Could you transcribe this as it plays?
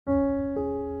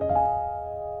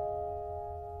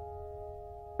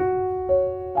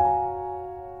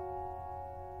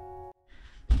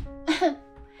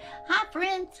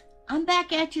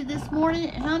at you this morning,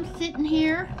 and I'm sitting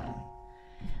here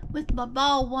with my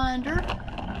ball winder,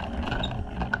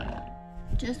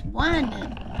 just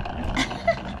winding.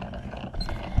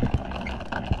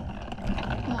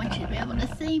 I want you to be able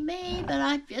to see me,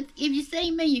 but if you see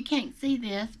me, you can't see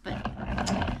this. But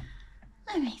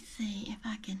let me see if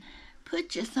I can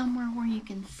put you somewhere where you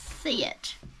can see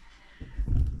it.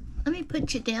 Let me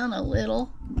put you down a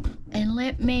little, and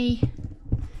let me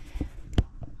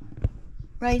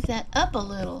raise that up a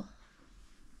little.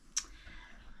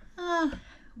 Oh,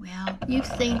 well,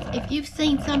 if you've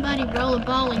seen somebody roll a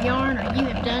ball of yarn, or you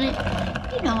have done it,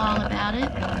 you know all about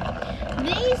it.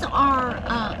 These are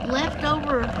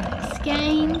leftover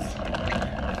skeins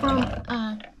from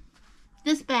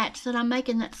this batch that I'm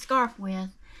making that scarf with.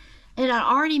 And I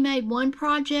already made one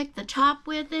project, the top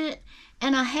with it,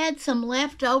 and I had some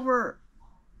leftover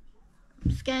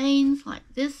skeins, like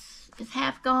this is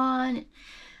half gone.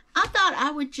 I thought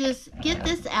I would just get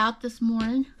this out this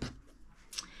morning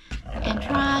and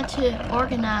try to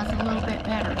organize a little bit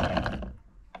better.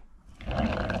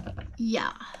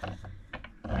 Yeah.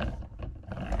 And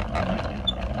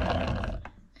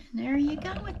there you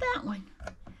go with that one.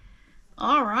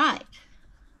 All right.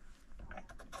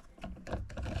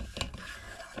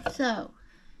 So,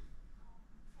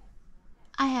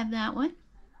 I have that one.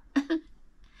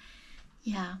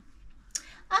 Yeah.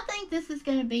 I think this is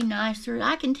going to be nicer.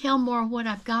 I can tell more of what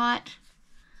I've got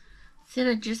instead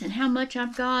of just how much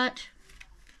I've got.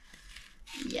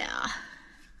 Yeah.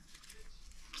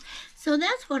 So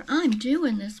that's what I'm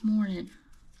doing this morning.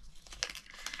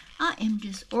 I am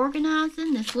just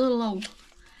organizing this little old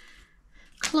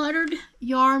cluttered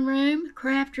yarn room,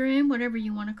 craft room, whatever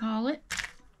you want to call it.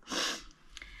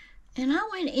 And I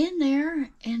went in there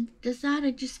and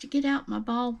decided just to get out my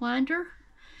ball winder.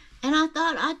 And I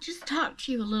thought I'd just talk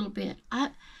to you a little bit.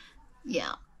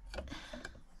 Yeah.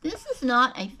 This is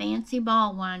not a fancy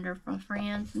ball winder, my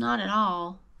friends. Not at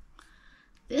all.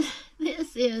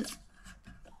 This is,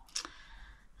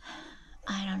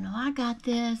 I don't know. I got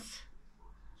this.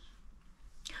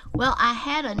 Well, I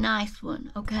had a nice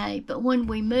one, okay? But when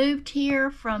we moved here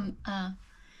from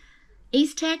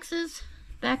East Texas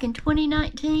back in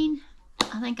 2019,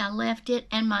 I think I left it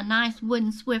and my nice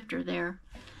wooden Swifter there.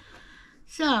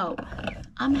 So,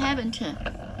 I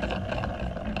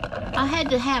had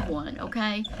to have one,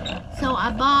 okay? So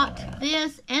I bought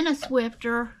this and a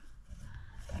Swifter.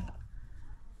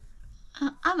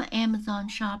 I'm an Amazon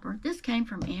shopper. This came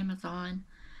from Amazon.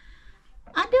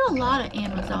 I do a lot of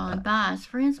Amazon buys,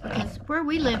 friends, because where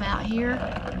we live out here,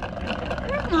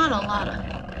 there's not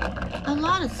a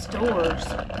lot of stores,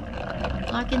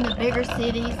 like in the bigger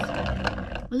cities.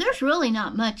 Well, there's really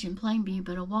not much in Plainview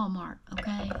but a Walmart,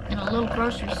 okay? And a little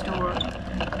grocery store.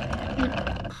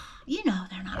 And, you know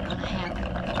they're not going to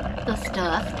have the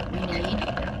stuff that we need.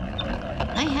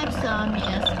 They have some,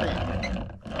 yes, but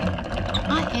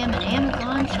I am an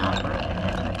Amazon shopper.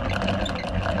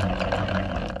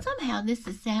 Somehow this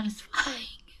is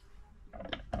satisfying.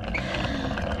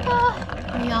 Oh,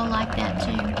 we all like that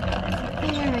too.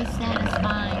 Very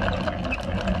satisfying.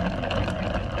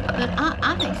 But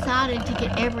I'm excited to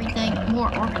get everything more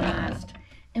organized.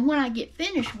 And when I get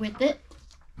finished with it,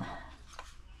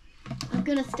 I'm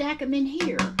going to stack them in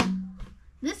here.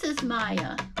 This is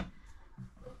my,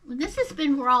 this has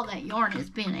been where all that yarn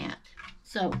has been at.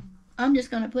 So, I'm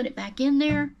just going to put it back in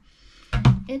there.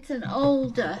 It's an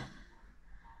old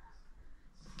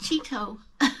Cheeto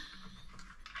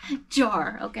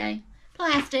jar, okay?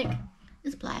 Plastic.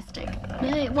 It's plastic.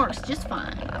 It works just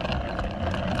fine.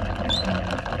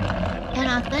 And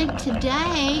I think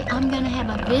today I'm going to have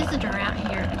a visitor out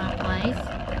here at my place.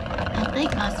 I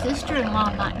think my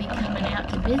sister-in-law might be coming out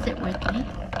to visit with me.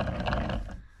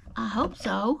 I hope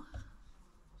so.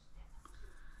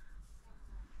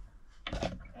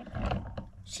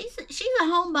 She's a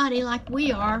homebody like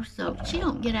we are, so she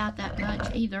don't get out that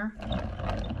much either.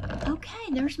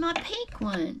 Okay, there's my pink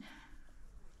one.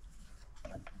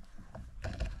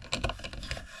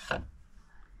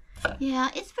 Yeah,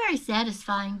 it's very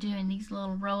satisfying doing these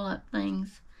little roll-up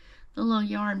things, the little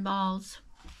yarn balls.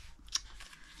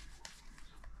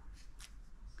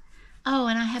 Oh,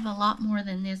 and I have a lot more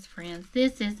than this, friends.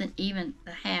 This isn't even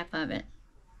the half of it.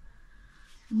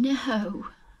 No.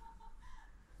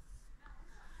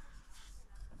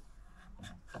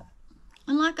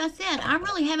 And like I said, I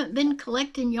really haven't been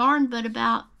collecting yarn but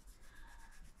about,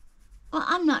 well,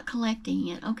 I'm not collecting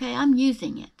it, okay? I'm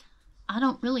using it. I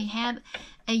don't really have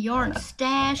a yarn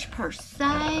stash per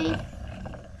se.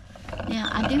 Now,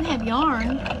 I do have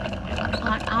yarn.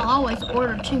 Like, I'll always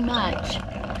order too much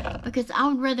because I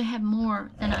would rather have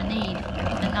more than I need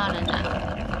than not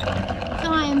enough.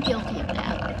 So I am guilty of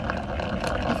that.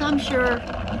 because I'm sure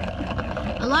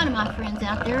a lot of my friends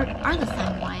out there are the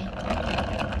same way.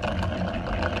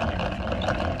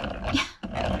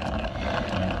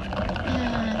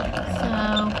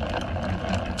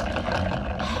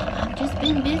 I've just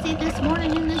been busy this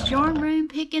morning in this yarn room,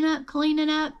 picking up, cleaning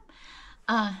up.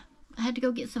 I had to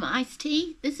go get some iced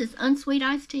tea. This is unsweet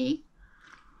iced tea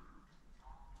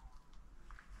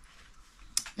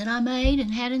that I made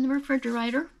and had in the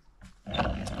refrigerator.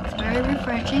 It's very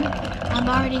refreshing. I've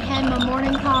already had my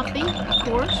morning coffee, of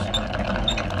course.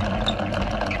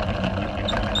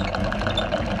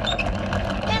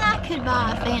 And I could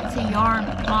buy a fancy yarn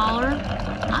collar.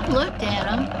 I've looked at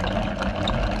them.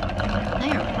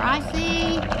 They are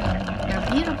pricey. They're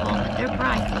beautiful, but they're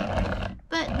pricey.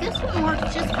 But this one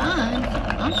works just fine.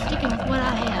 I'm sticking with what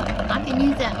I have. I can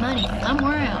use that money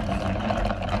somewhere else.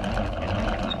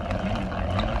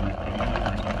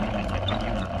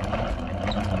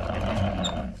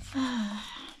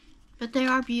 But they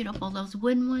are beautiful, those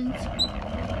wooden ones.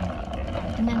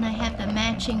 And then they have the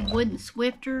matching wooden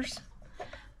swifters.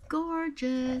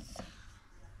 Gorgeous.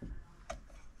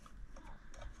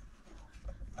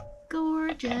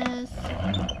 Gorgeous.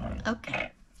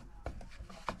 Okay.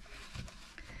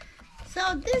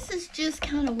 So this is just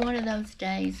kind of one of those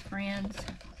days, friends.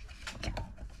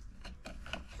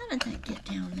 How did that get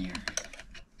down there?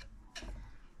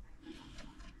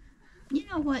 You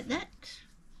know what? That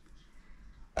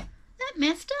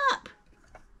messed up.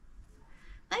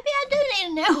 Maybe I do need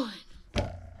a new one.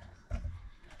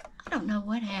 I don't know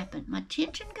what happened. My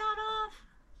tension got off.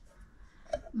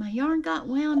 My yarn got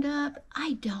wound up.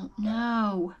 I don't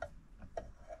know.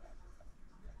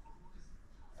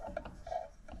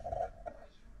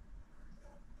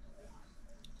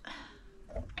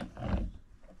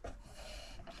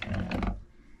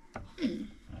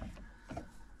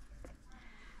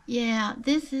 Yeah,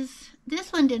 this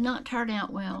one did not turn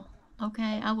out well.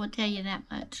 Okay, I will tell you that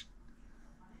much.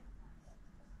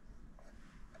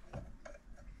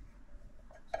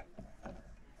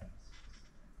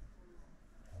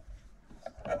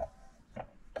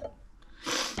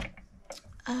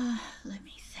 Let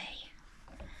me see.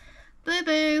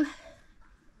 Boo-boo.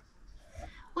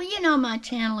 Well, you know my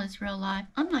channel is real life.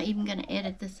 I'm not even going to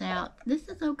edit this out. This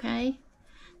is okay.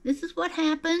 This is what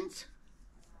happens.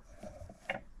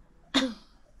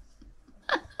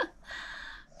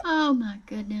 Oh my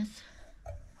goodness.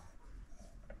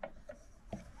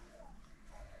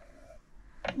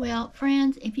 Well,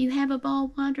 friends, if you have a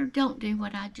ball winder, don't do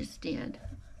what I just did.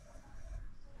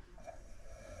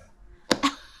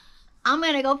 I'm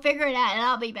gonna go figure it out and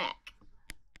I'll be back.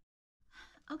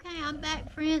 Okay, I'm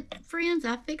back, friends.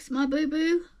 I fixed my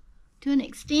boo-boo to an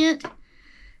extent,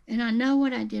 and I know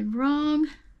what I did wrong.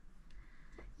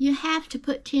 You have to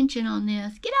put tension on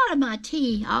this. Get out of my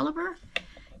tea, Oliver.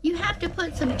 You have to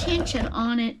put some tension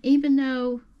on it, even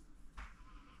though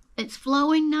it's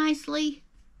flowing nicely.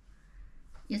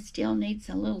 You still need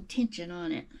some little tension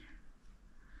on it.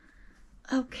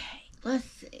 Okay, let's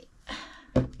see.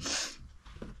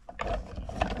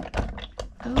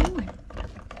 Oh,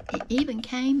 it even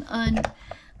came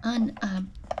undone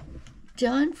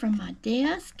from my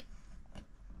desk.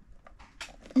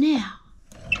 Now,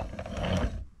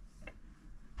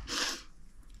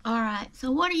 all right,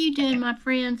 so what are you doing, my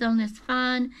friends, on this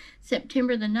fine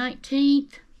September the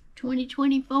 19th,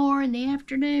 2024 in the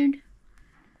afternoon?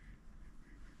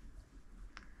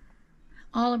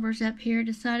 Oliver's up here,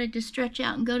 decided to stretch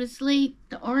out and go to sleep.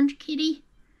 The orange kitty.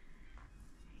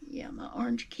 Yeah, my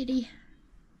orange kitty.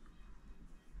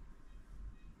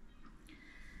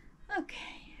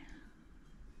 Okay.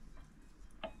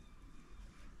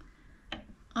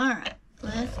 All right,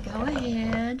 let's go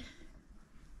ahead.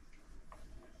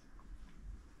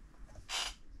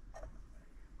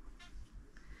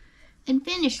 And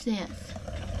finish this.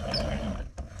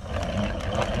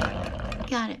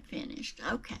 Got it finished.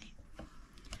 Okay.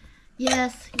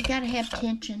 Yes, you gotta have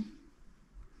tension.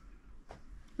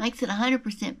 Makes it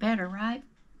 100% better, right?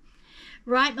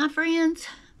 Right, my friends?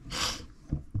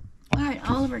 All right,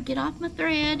 Oliver, get off my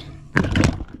thread.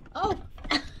 Oh.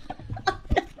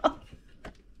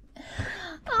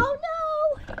 Oh,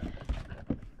 no.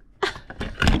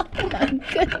 Oh, my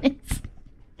goodness.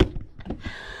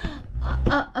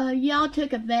 Y'all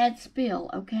took a bad spill,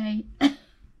 okay?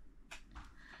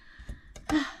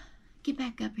 Get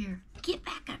back up here. Get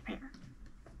back up here.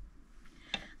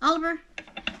 Oliver,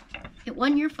 it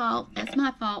wasn't your fault. That's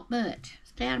my fault, but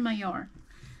stay out of my yard.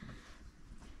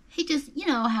 He just, you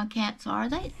know how cats are.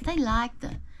 They like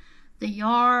the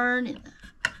yarn and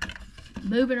the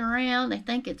moving around. They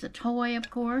think it's a toy, of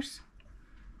course.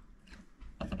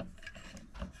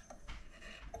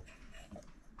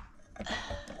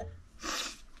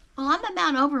 Well, I'm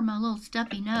about over my little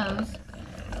stuffy nose,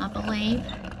 I believe.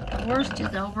 The worst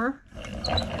is over.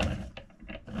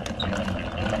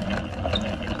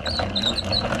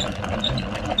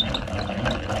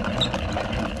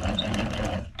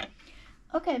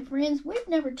 Okay, friends, we've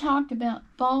never talked about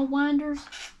ball winders.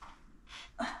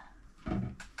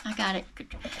 I got it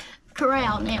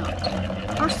corralled now.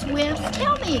 Or swifts.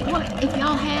 Tell me what if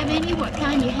y'all have any, what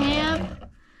kind you have.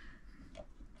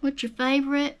 What's your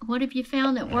favorite? What have you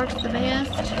found that works the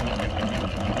best?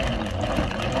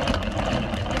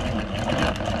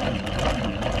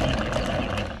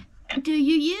 Do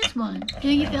you use one?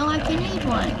 Do you feel like you need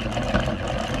one?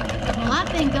 Well,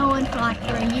 I've been going for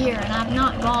a year and I've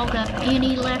not balled up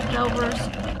any leftovers,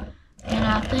 and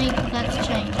I think that's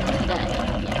changing today.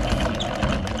 Yes.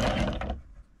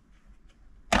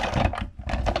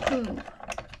 Ooh.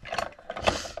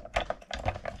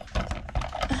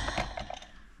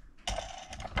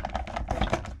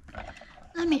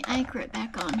 Let me anchor it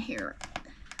back on here.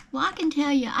 Well, I can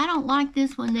tell you, I don't like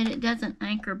this one that it doesn't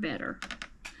anchor better.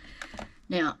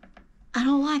 Now, I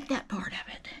don't like that part of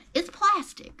it. It's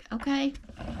plastic, okay?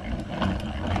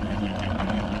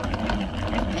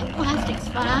 And plastic's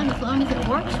fine as long as it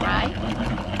works right.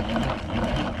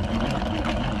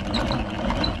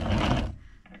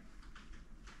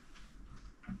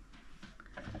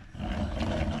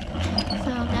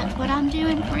 So that's what I'm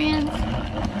doing, friends.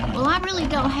 Well, I really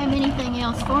don't have anything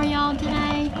else for y'all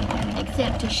today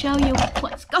except to show you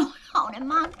what's going on in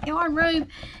my yarn room,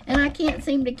 and I can't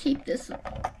seem to keep this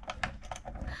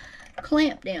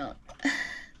clamp down.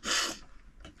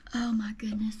 Oh my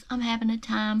goodness, I'm having a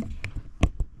time.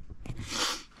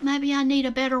 Maybe I need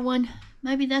a better one.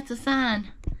 Maybe that's a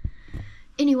sign.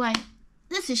 Anyway,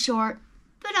 this is short,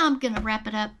 but I'm gonna wrap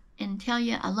it up and tell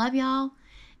you I love y'all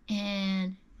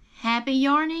and happy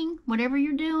yarning, whatever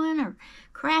you're doing, or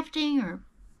crafting, or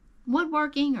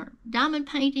woodworking, or diamond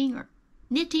painting, or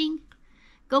knitting.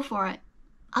 Go for it.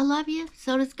 I love you.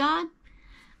 So does God.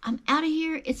 I'm out of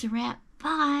here. It's a wrap.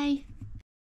 Bye.